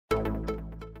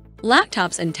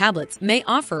Laptops and tablets may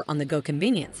offer on-the-go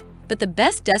convenience, but the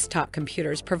best desktop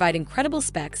computers provide incredible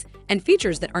specs and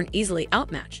features that aren't easily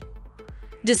outmatched.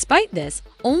 Despite this,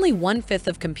 only 1/5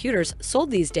 of computers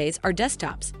sold these days are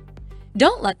desktops.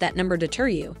 Don't let that number deter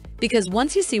you, because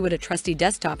once you see what a trusty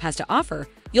desktop has to offer,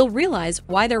 you'll realize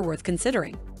why they're worth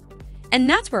considering. And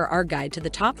that's where our guide to the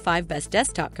top 5 best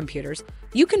desktop computers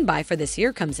you can buy for this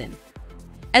year comes in.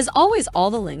 As always,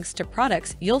 all the links to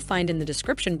products you'll find in the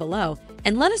description below,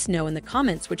 and let us know in the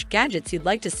comments which gadgets you'd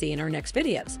like to see in our next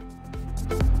videos.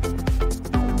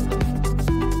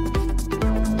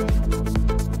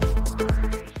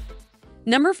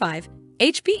 Number 5.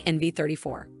 HP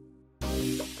Envy34.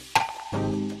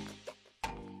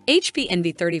 HP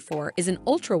Envy34 is an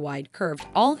ultra-wide curved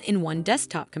all-in-one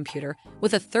desktop computer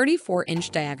with a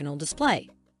 34-inch diagonal display.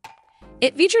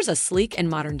 It features a sleek and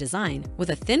modern design with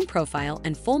a thin profile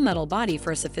and full metal body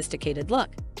for a sophisticated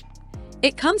look.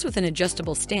 It comes with an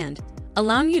adjustable stand,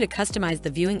 allowing you to customize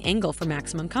the viewing angle for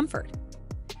maximum comfort.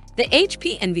 The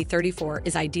HP Envy34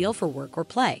 is ideal for work or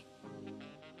play.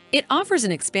 It offers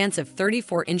an expansive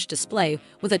 34-inch display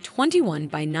with a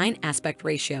 21:9 aspect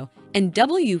ratio and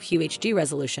WQHD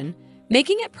resolution,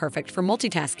 making it perfect for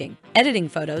multitasking, editing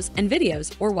photos and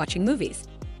videos, or watching movies.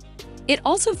 It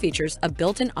also features a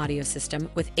built-in audio system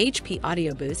with HP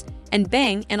Audio Boost and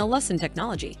Bang & Olufsen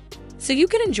technology, so you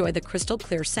can enjoy the crystal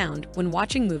clear sound when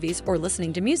watching movies or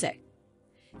listening to music.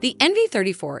 The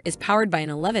Envy34 is powered by an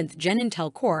 11th Gen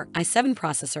Intel Core i7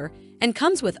 processor and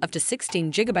comes with up to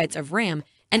 16 GB of RAM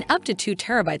and up to 2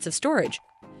 TB of storage,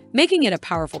 making it a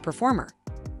powerful performer.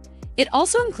 It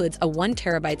also includes a 1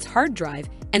 TB hard drive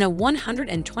and a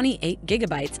 128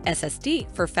 GB SSD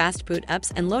for fast boot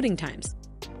ups and loading times.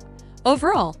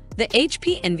 Overall, the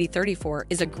HP Envy34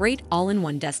 is a great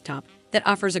all-in-one desktop that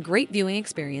offers a great viewing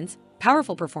experience,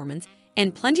 powerful performance,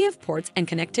 and plenty of ports and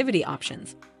connectivity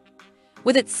options.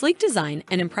 With its sleek design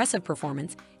and impressive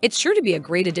performance, it's sure to be a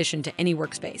great addition to any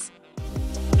workspace.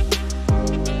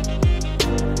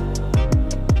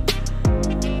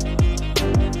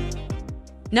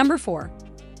 Number 4.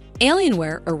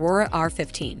 Alienware Aurora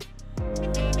R15.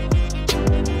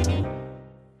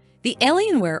 The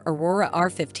Alienware Aurora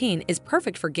R15 is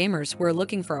perfect for gamers who are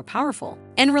looking for a powerful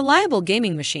and reliable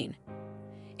gaming machine.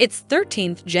 Its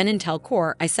 13th Gen Intel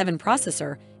Core i7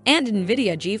 processor and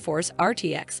NVIDIA GeForce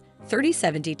RTX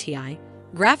 3070 Ti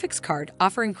graphics card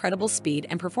offer incredible speed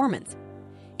and performance,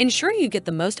 ensuring you get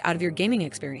the most out of your gaming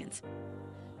experience.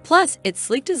 Plus, its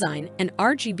sleek design and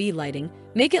RGB lighting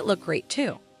make it look great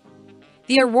too.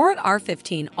 The Aurora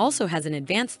R15 also has an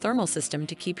advanced thermal system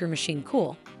to keep your machine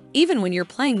cool, even when you're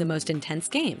playing the most intense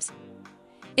games.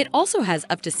 It also has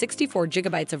up to 64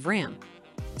 GB of RAM,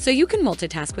 so you can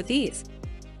multitask with ease.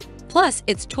 Plus,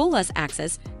 its tool-less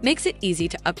access makes it easy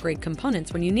to upgrade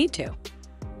components when you need to.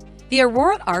 The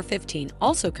Aurora R15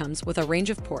 also comes with a range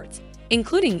of ports,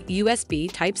 including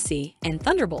USB Type-C and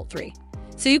Thunderbolt 3,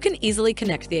 so you can easily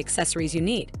connect the accessories you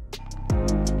need.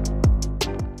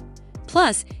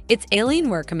 Plus, its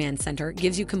Alienware Command Center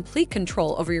gives you complete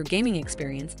control over your gaming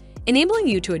experience, enabling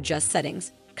you to adjust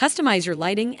settings, customize your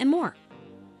lighting, and more.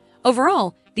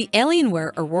 Overall, the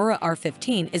Alienware Aurora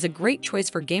R15 is a great choice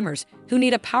for gamers who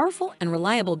need a powerful and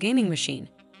reliable gaming machine.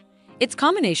 Its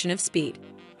combination of speed,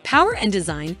 power, and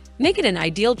design make it an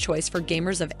ideal choice for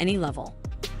gamers of any level.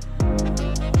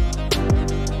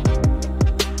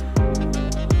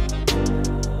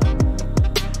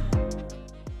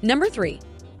 Number 3.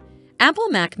 Apple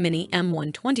Mac Mini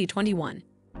M1 2021.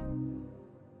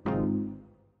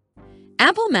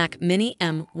 Apple Mac Mini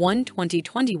M1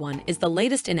 2021 is the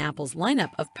latest in Apple's lineup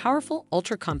of powerful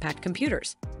ultra-compact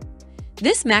computers.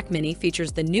 This Mac Mini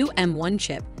features the new M1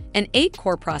 chip, an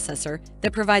 8-core processor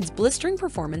that provides blistering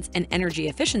performance and energy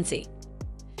efficiency.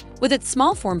 With its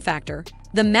small form factor,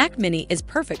 the Mac Mini is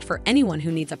perfect for anyone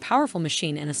who needs a powerful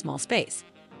machine in a small space.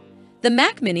 The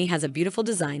Mac Mini has a beautiful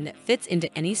design that fits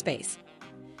into any space.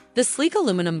 The sleek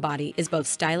aluminum body is both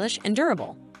stylish and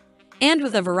durable, and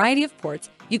with a variety of ports,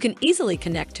 you can easily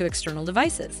connect to external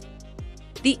devices.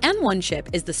 The M1 chip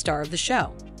is the star of the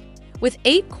show. With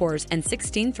 8 cores and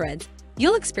 16 threads,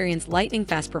 you'll experience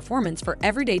lightning-fast performance for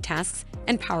everyday tasks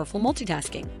and powerful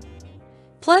multitasking.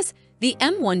 Plus, the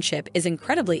M1 chip is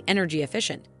incredibly energy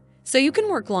efficient, so you can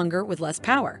work longer with less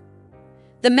power.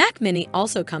 The Mac Mini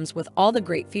also comes with all the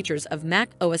great features of Mac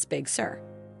OS Big Sur.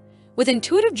 With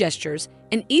intuitive gestures,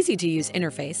 an easy-to-use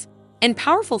interface, and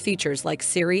powerful features like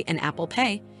Siri and Apple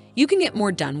Pay, you can get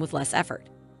more done with less effort.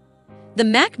 The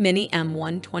Mac Mini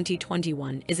M1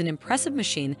 2021 is an impressive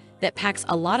machine that packs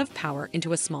a lot of power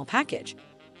into a small package.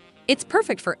 It's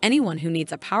perfect for anyone who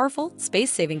needs a powerful,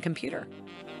 space-saving computer.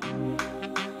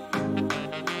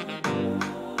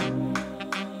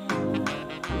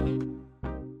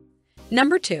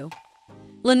 Number 2.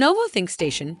 Lenovo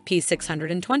ThinkStation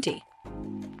P620.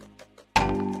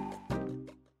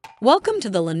 Welcome to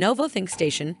the Lenovo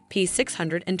ThinkStation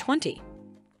P620.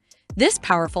 This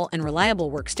powerful and reliable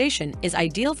workstation is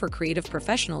ideal for creative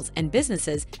professionals and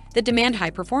businesses that demand high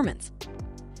performance.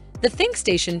 The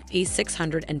ThinkStation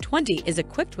P620 is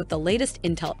equipped with the latest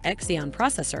Intel Xeon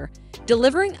processor,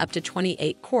 delivering up to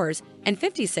 28 cores and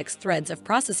 56 threads of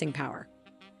processing power.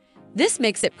 This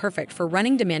makes it perfect for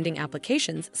running demanding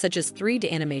applications such as 3D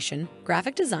animation,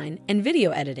 graphic design, and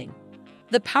video editing.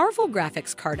 The powerful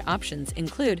graphics card options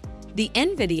include the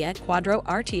NVIDIA Quadro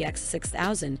RTX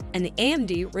 6000 and the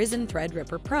AMD Ryzen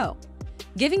Threadripper Pro,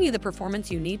 giving you the performance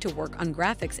you need to work on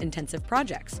graphics-intensive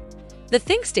projects. The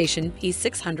ThinkStation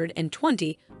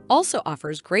P620 also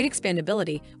offers great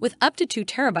expandability with up to 2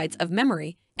 TB of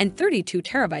memory and 32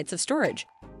 TB of storage.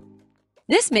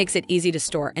 This makes it easy to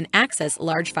store and access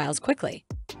large files quickly.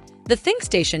 The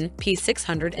ThinkStation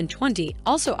P620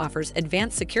 also offers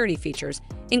advanced security features,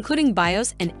 including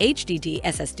BIOS and HDD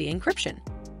SSD encryption.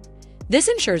 This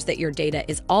ensures that your data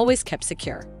is always kept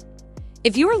secure.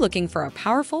 If you are looking for a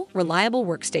powerful, reliable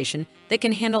workstation that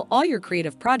can handle all your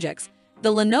creative projects,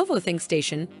 the Lenovo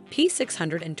ThinkStation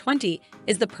P620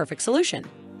 is the perfect solution.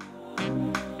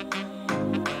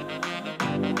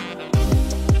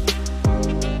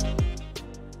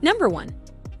 Number 1.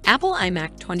 Apple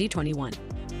iMac 2021.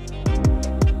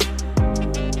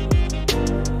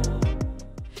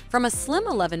 From a slim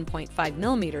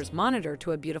 11.5mm monitor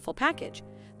to a beautiful package,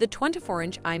 the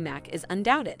 24-inch iMac is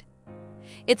undoubted.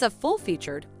 It's a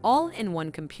full-featured,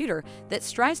 all-in-one computer that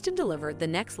strives to deliver the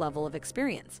next level of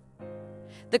experience.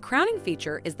 The crowning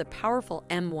feature is the powerful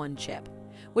M1 chip,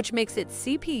 which makes its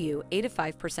CPU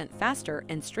 85% faster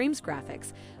and streams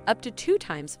graphics up to 2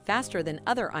 times faster than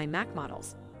other iMac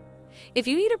models. If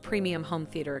you need a premium home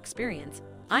theater experience,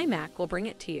 iMac will bring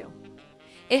it to you.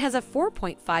 It has a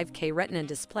 4.5K Retina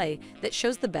display that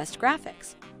shows the best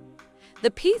graphics.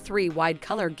 The P3 wide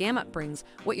color gamut brings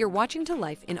what you're watching to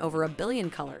life in over 1 billion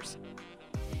colors.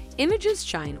 Images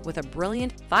shine with a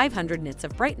brilliant 500 nits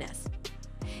of brightness.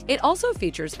 It also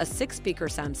features a 6-speaker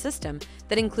sound system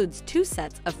that includes 2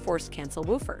 sets of force-cancel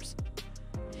woofers.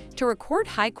 To record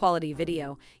high-quality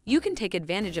video, you can take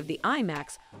advantage of the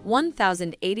iMac's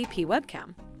 1080p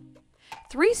webcam.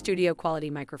 3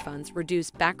 studio-quality microphones reduce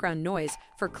background noise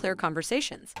for clear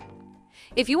conversations.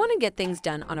 If you want to get things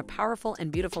done on a powerful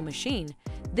and beautiful machine,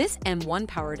 this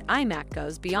M1-powered iMac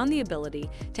goes beyond the ability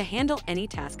to handle any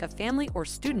task a family or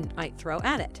student might throw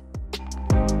at it.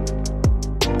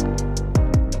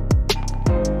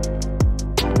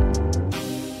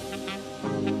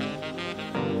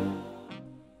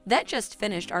 That just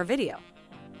finished our video.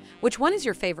 Which one is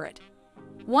your favorite?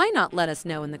 Why not let us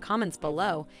know in the comments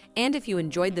below, and if you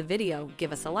enjoyed the video,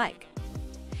 give us a like.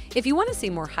 If you want to see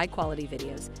more high-quality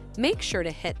videos, make sure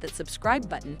to hit that subscribe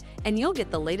button and you'll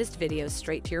get the latest videos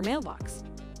straight to your mailbox.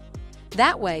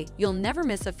 That way, you'll never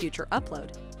miss a future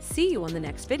upload. See you on the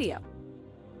next video.